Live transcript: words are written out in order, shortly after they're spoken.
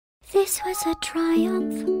This was a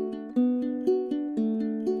triumph.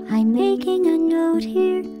 I'm making a note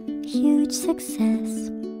here, huge success.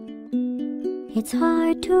 It's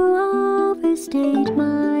hard to overstate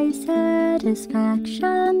my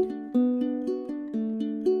satisfaction.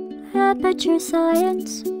 Aperture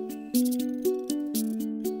science.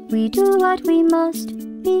 We do what we must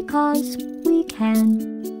because we can.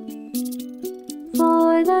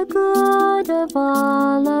 For the good of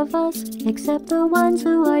all of us, except the ones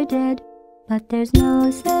who are dead. But there's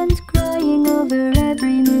no sense crying over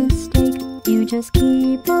every mistake. You just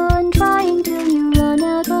keep on trying till you run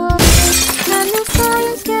out of it. And the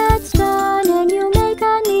science gets done and you make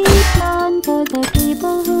a neat plan for the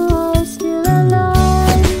people who are still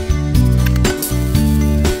alive.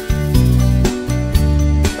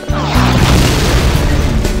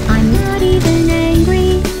 I'm not even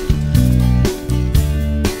angry.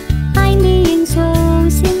 I'm being so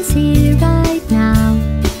sincere right now.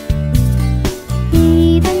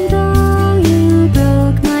 Even though you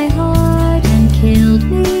broke my heart and killed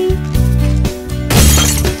me,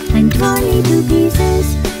 I'm torn into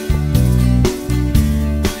pieces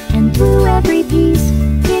and threw every piece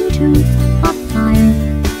into a fire.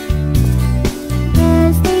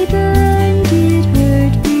 As they burned, it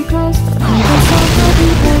hurt because I was so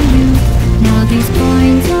happy for you. Now these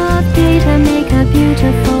points of data make a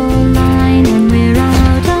beautiful line, and we're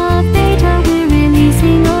out of data, we're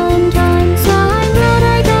releasing on time. So I'm glad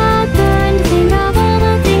I got burned. Think of all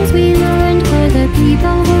the things we learned for the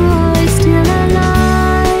people who are still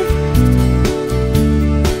alive.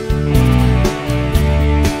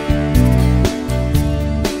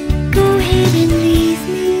 Go ahead and leave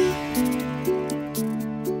me.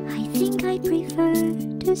 I think I'd prefer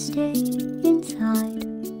to stay inside.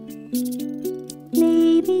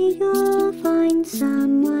 Maybe you'll find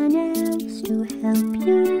someone else to help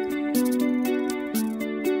you.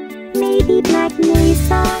 Maybe Black Mesa.